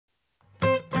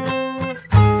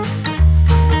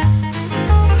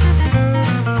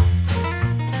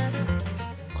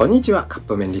こんにちは、カッ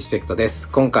プめんリスペクトです。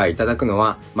今回いただくの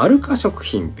は、まるか食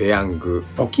品ペヤング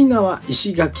沖縄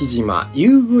石垣島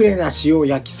ユーグレナ塩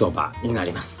やきそばにな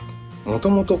ります。もと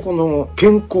もとこの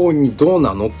健康にどう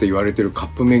なのって言われてるカ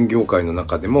ップ麺業界の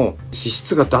中でも脂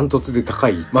質がダントツで高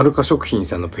いまるか食品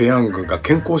さんのペヤングが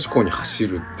健康志向に走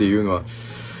るっていうのは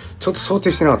ちょっと想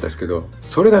定してなかったですけど、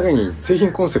それだけに製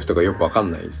品コンセプトがよくわかん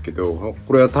ないですけど、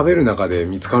これは食べる中で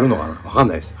見つかるのかな、わかん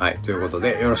ないです。はい。ということ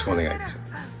でよろしくお願いいたしま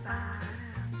す。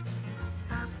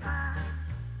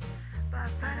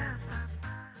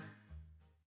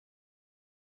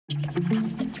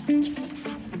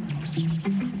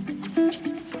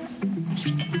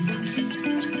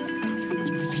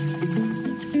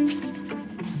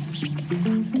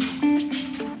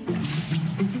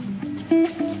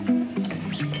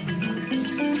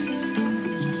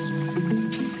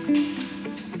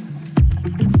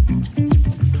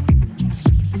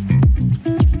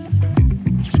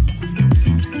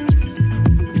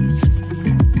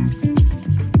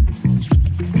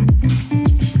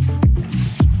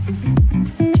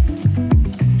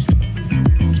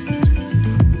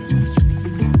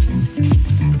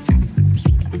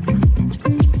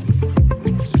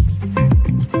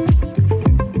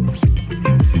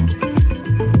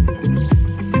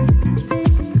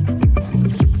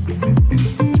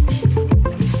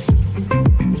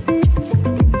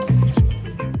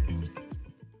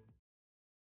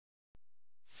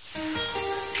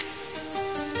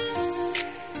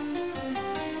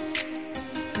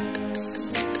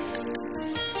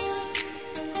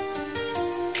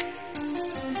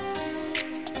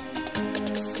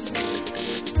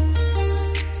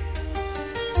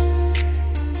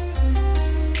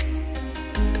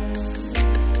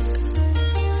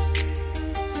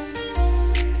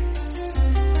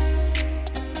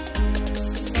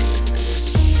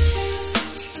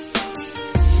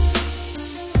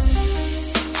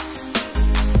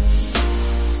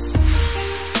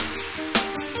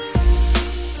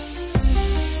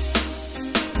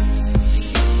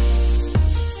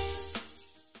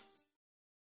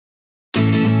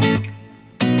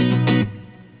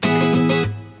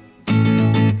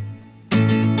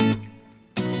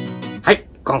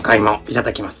今回もいた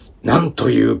だきます。なんと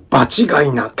いう場違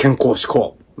いな健康志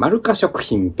向。まるか食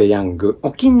品ペヤング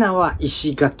沖縄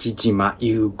石垣島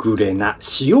ユーグレナ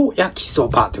塩やきそ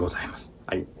ばでございます。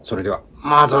はい。それでは、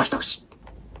まずは一口。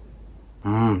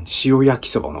塩焼き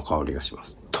そばの香りがしま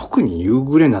す。特にユー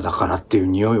グレナだからっていう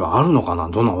匂いはあるのかな、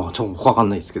どんなのかちょっとわかん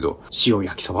ないですけど、塩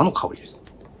焼きそばの香りです。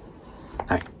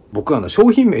はい。僕は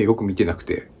商品名よく見てなく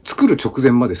て、作る直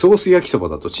前までソース焼きそば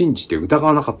だと信じて疑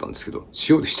わなかったんですけど、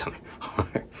塩でしたね。は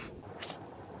い。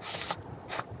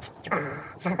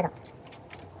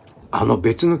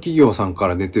別の企業さんか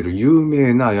ら出てる有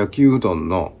名な焼きうどん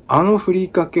のふり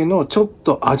かけのちょっ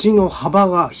と味の幅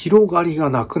が広がりが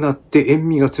なくなって塩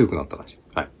味が強くなった感じ。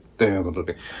はい。ということ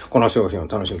で、この商品を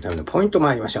楽しむためのポイント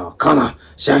参りましょう。この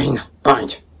商品のポイン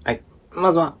ト。はい。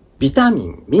まずは、ビタミ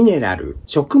ン、ミネラル、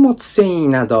食物繊維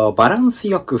などをバランス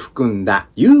よく含んだ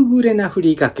ユーグレナふ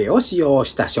りかけを使用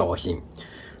した商品。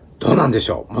どうなんでし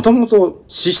ょう。もともと脂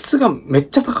質がめっ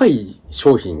ちゃ高い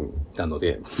商品なの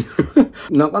で、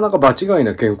なかなか場違い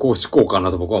な健康志向か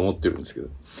なと僕は思ってるんですけど。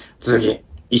次。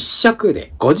一食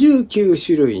で59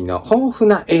種類の豊富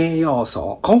な栄養素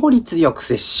を効率よく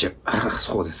摂取。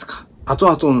そうですか。あと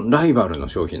ライバルの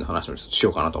商品の話をし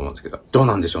ようかなと思うんですけど。どう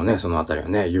なんでしょうね、そのあたりは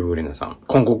ね、ユーグレナさん。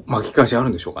今後巻き返しある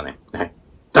んでしょうかね。はい。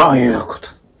ということで、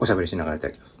おしゃべりしながらいた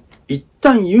だきます。一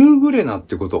旦ユーグレナっ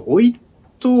てことを置い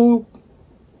と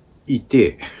い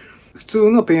て、普通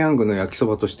のペヤングの焼きそ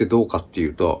ばとしてどうかってい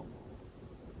うと、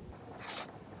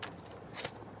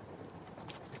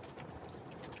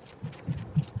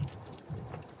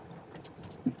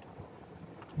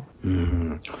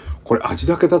これ味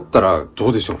だけだったらど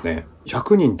うでしょうね。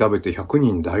100人食べて100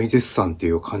人大絶賛って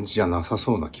いう感じじゃなさ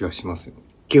そうな気がしますよ。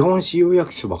基本塩焼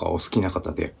きそばがお好きな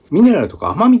方で、ミネラルとか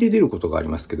甘みで出ることがあり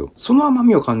ますけど、その甘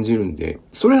みを感じるんで、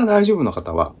それが大丈夫な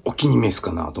方はお気に召す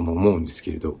かなとも思うんです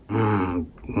けれど、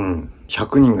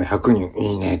100人が100人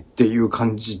いいねっていう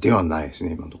感じではないです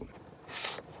ね、今のところ。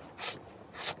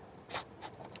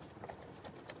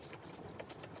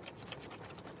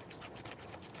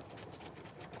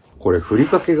これ、ふり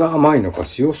かけが甘いのか、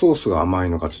塩ソースが甘い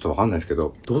のかちょっとわかんないですけ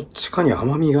ど、どっちかに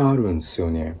甘みがあるんです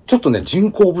よね。ちょっとね、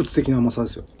人工物的な甘さで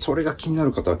すよ。それが気にな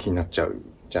る方は気になっちゃうん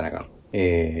じゃないかな。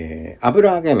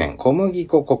油揚げ麺、小麦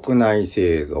粉国内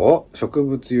製造、植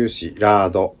物油脂、ラ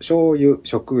ード、醤油、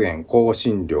食塩、香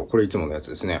辛料。これいつものやつ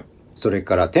ですね。それ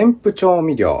から添付調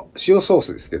味料、塩ソー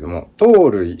スですけども、糖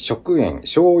類、食塩、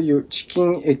醤油、チキ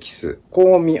ンエキス、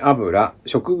香味油、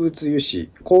植物油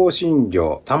脂、香辛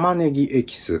料、玉ねぎエ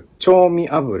キス、調味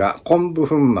油、昆布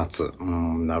粉末。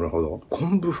なるほど。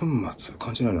昆布粉末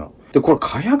感じないな。で、これ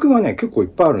火薬がね、結構いっ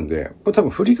ぱいあるんで、これ多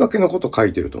分ふりかけのこと書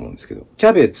いてると思うんですけど、キ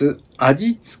ャベツ、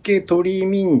味付け鶏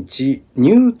ミンチ、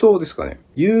乳糖ですかね。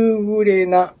ユーグレ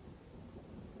ナ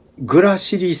グラ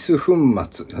シリス粉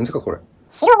末。何ですかこれ。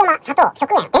白ごま、砂糖、食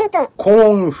塩、でんぷん。コ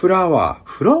ーンフラワー。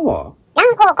フラワー？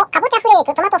卵黄粉、かぼちゃフレー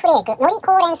ク、トマトフレーク、海苔、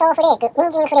ほうれん草フレーク、人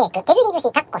参フレーク、削り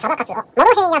節、サバカツオ、モ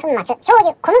ロヘイヤ粉末、醤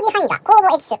油、小麦胚芽、酵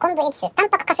母エキス、昆布エキス、タン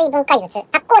パク化水分解物、発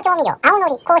酵調味料、青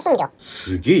のり、香辛料。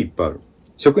すげえいっぱいある。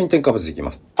食品添加物いき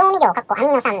ます。調味料、ア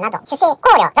ミノ酸など、主成、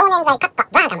香料、増粘剤、バ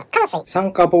ーガム、カム水。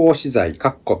酸化防止剤、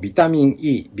ビタミン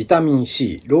E、ビタミン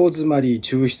C、ローズマリー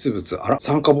抽出物。あら、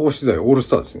酸化防止剤オールス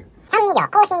ターですね。酸味料、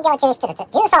香辛料抽出物、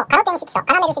重曹、カロテン色素、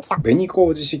カラメル色素。紅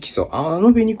麹色素。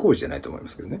紅麹じゃないと思いま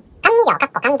すけどね。甘味料、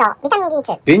肝臓、ビタミン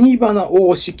B2。紅花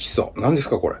青色素。何です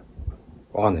かこれ。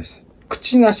わかんないです。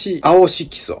口なし青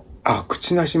色素。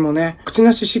口なしもね。口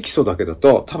なし色素だけだ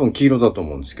と多分黄色だと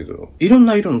思うんですけど、いろん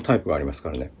な色のタイプがあります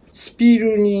からね。スピ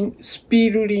ル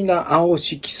リナ青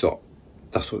色素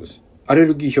だそうです。アレ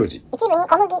ルギー表示。一部に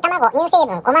小麦、卵、乳成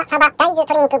分、ごま、サバ、大豆、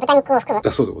鶏肉、豚肉を含む。だ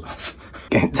そうでございます。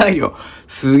原材料、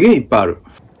すげえいっぱいある。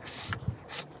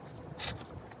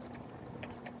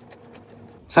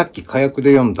さっき火薬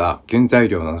で読んだ原材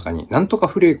料の中に、なんとか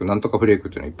フレークってい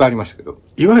うのがいっぱいありましたけど、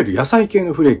いわゆる野菜系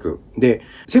のフレークで、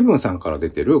セブンさんから出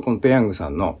てるこのペヤングさ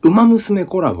んのウマ娘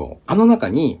コラボ、中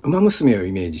にウマ娘を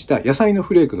イメージした野菜の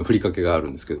フレークのふりかけがある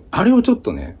んですけど、あれをちょっ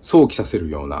とね、想起させる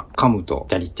ような、噛むと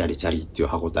ジャリジャリジャリっていう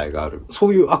歯応えがある、そ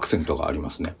ういうアクセントがありま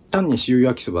すね。単に塩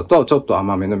焼きそばとちょっと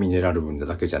甘めのミネラル分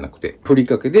だけじゃなくて、ふり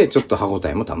かけでちょっと歯応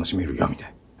えも楽しめるよみたい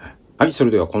な。はい、そ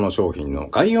れではこの商品の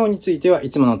概要については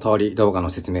いつもの通り動画の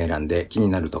説明欄で気に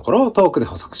なるところをトークで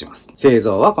補足します。製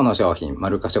造はこの商品、ま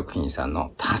るか食品さん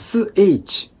のタス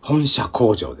H 本社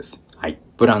工場です。はい。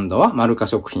ブランドはまるか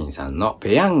食品さんの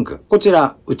ペヤング。こち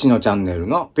ら、うちのチャンネル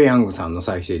のペヤングさんの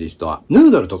再生リストは、ヌ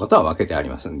ードルとかとは分けてあり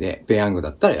ますんで、ペヤングだ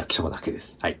ったら焼きそばだけで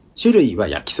す。はい。種類は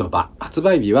焼きそば。発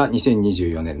売日は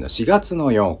2024年の4月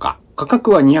の8日。価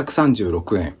格は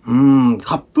236円。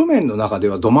カップ麺の中で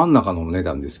はど真ん中のお値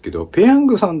段ですけど、ペヤン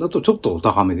グさんだとちょっとお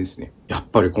高めですね。やっ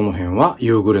ぱりこの辺は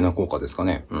ユーグレナ効果ですか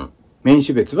ね。麺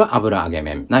種別は油揚げ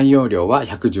麺。内容量は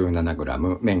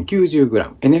 117g、麺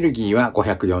 90g。エネルギーは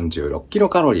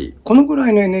 546kcal。このぐら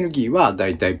いのエネルギーはだ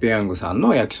いたいペヤングさん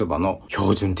の焼きそばの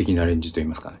標準的なレンジと言い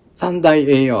ますかね。三大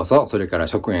栄養素、それから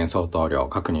食塩相当量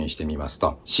確認してみますと、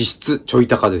脂質ちょい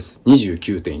高です。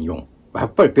29.4。や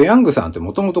っぱりペヤングさんって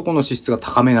もともとこの脂質が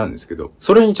高めなんですけど、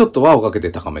それにちょっと輪をかけて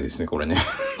高めですね、これね。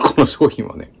この商品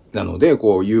はね。なので、ユ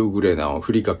ーグレナを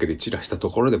ふりかけで散らしたと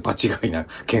ころで場違いな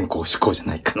健康志向じゃ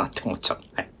ないかなって思っちゃう。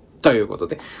はい。ということ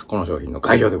で、この商品の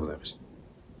概要でございました。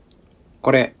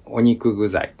これ、お肉具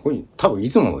材。これ多分い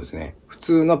つものですね。普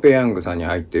通のペヤングさんに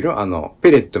入ってる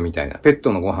ペレットみたいな、ペッ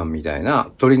トのご飯みたいな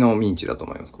鶏のミンチだと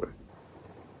思います、これ。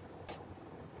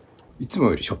いつも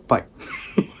よりしょっぱい。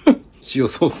塩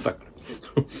ソースだから。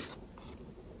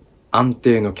安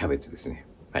定のキャベツですね。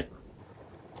はい。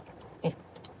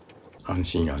安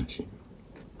心。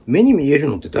目に見える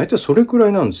のって大体それくら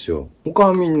いなんですよ。他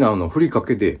はみんなふりか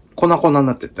けで粉々に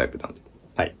なってるタイプなんで。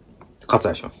はい。割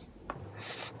愛します。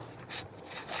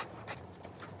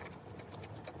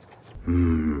い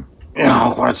や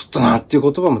ー、これちょっとなっていう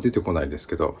言葉も出てこないです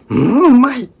けど、う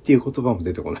まいっていう言葉も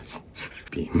出てこないです。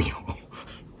微妙。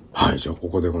はい、じゃあこ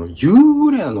こでこのユー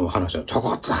グレナの話はちょ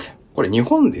こっとだけ。これ日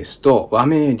本ですと和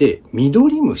名で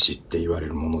緑虫って言われ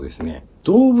るものですね。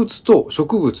動物と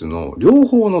植物の両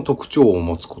方の特徴を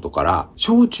持つことから、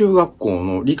小中学校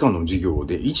の理科の授業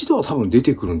で一度は多分出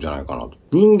てくるんじゃないかなと。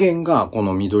人間がこ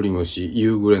の緑虫、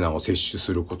ユーグレナを摂取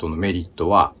することのメリット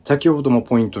は、先ほども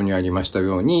ポイントにありました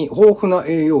ように、豊富な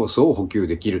栄養素を補給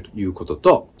できるということ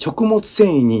と、食物繊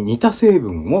維に似た成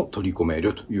分を取り込め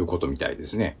るということみたいで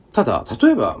すね。ただ、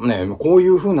例えばね、こうい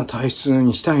う風な体質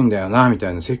にしたいんだよな、み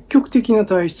たいな積極的な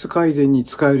体質改善に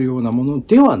使えるようなもの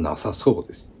ではなさそう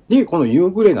です。で、このユー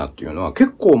グレナっていうのは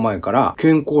結構前から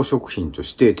健康食品と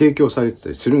して提供されてた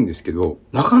りするんですけど、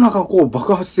なかなか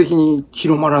爆発的に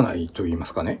広まらないと言いま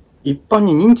すかね。一般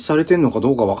に認知されてんのか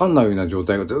どうかわかんないような状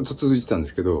態がずっと続いてたんで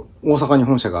すけど、大阪に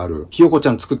本社があるひよこち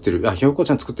ゃん作ってる、ひよこ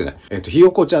ちゃん作ってない。ひ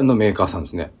よこちゃんのメーカーさんで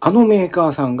すね。あのメーカ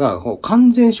ーさんが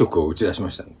完全食を打ち出しま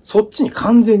したね。そっちに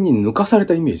完全に抜かされ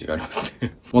たイメージがあります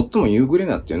ね。もっともユーグレ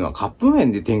ナっていうのはカップ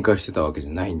麺で展開してたわけじ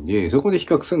ゃないんで、そこで比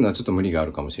較するのはちょっと無理があ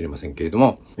るかもしれませんけれど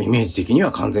も、イメージ的に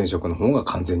は完全食の方が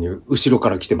完全に後ろか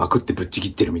ら来てまくってぶっちぎ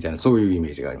ってるみたいな、そういうイメ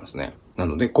ージがありますね。な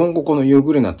ので今後このユー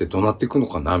グレナってどうなっていくの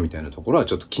かなみたいなところは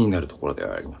ちょっと気になるところで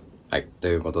はあります。はい。と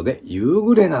いうことで、ユー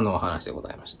グレナのお話でご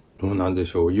ざいました。どうなんで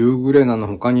しょう。ユーグレナの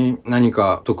他に何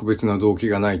か特別な動機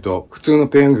がないと、普通の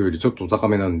ペヤングよりちょっとお高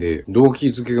めなんで、動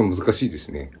機付けが難しいで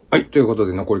すね。はい。ということ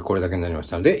で、残りこれだけになりまし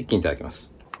たので、一気にいただきます。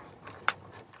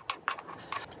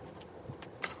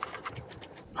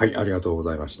はい、ありがとうご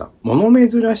ざいました。物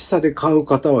珍しさで買う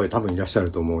方は多分いらっしゃる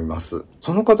と思います。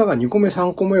その方が2個目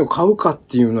3個目を買うかっ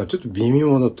ていうのはちょっと微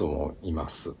妙だと思いま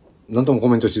す。なんともコ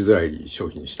メントしづらい商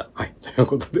品でした。はい。という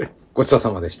ことで、ごちそう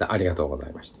さまでした。ありがとうござ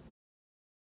いました。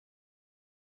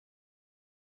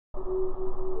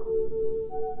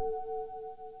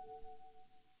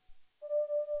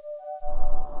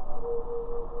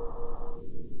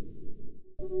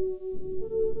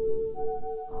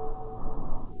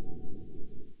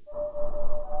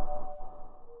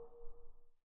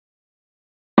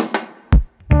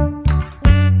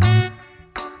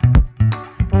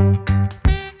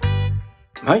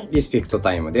はい、リスペクト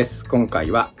タイムです。今回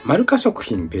は、まるか食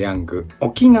品ペヤング、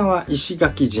沖縄石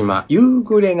垣島ユー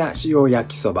グレナ塩や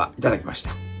きそばいただきまし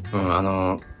た。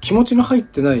気持ちの入っ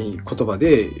てない言葉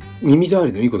で耳障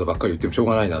りのいいことばっかり言ってもしょう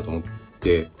がないなと思っ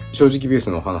て、正直ベース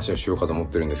のお話をしようかと思っ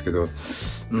てるんですけど、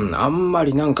あんま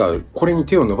りなんかこれに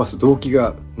手を伸ばす動機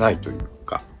がないという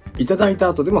か、いただいた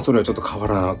後でもそれはちょっと変わ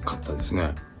らなかったです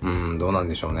ね。どうなん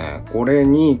でしょうね。これ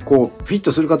にフィッ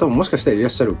トする方ももしかしたらいらっ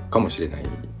しゃるかもしれない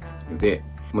ので、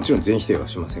もちろん全否定は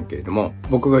しませんけれども、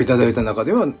僕がいただいた中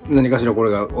では何かしらこ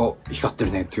れが光って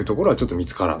るねっていうところはちょっと見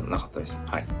つからなかったです。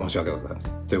はい。申し訳ございませ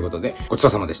ん。ということで、ごちそ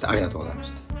うさまでした。ありがとうございま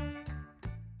した。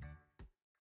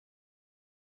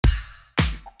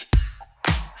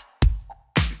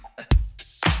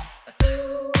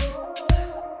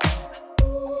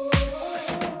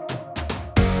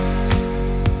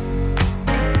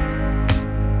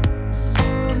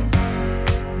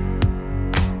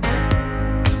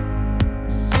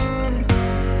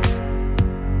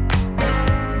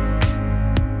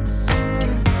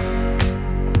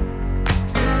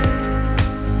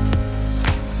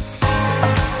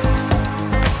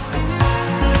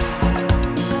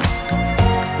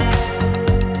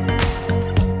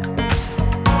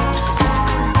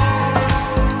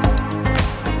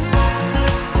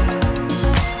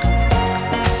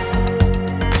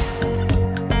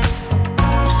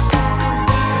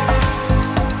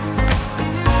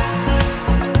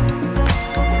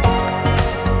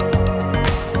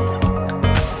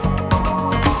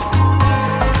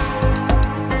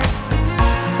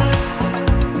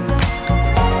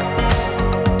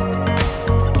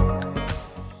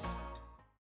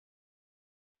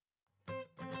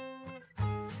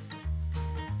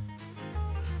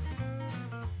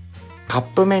カッ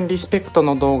プ麺リスペクト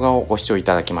の動画をご視聴い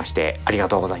ただきましてありが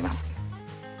とうございます。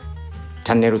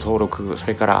チャンネル登録、そ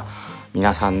れから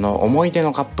皆さんの思い出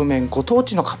のカップ麺、ご当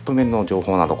地のカップ麺の情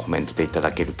報などコメントでいた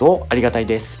だけるとありがたい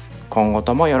です。今後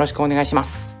ともよろしくお願いしま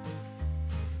す。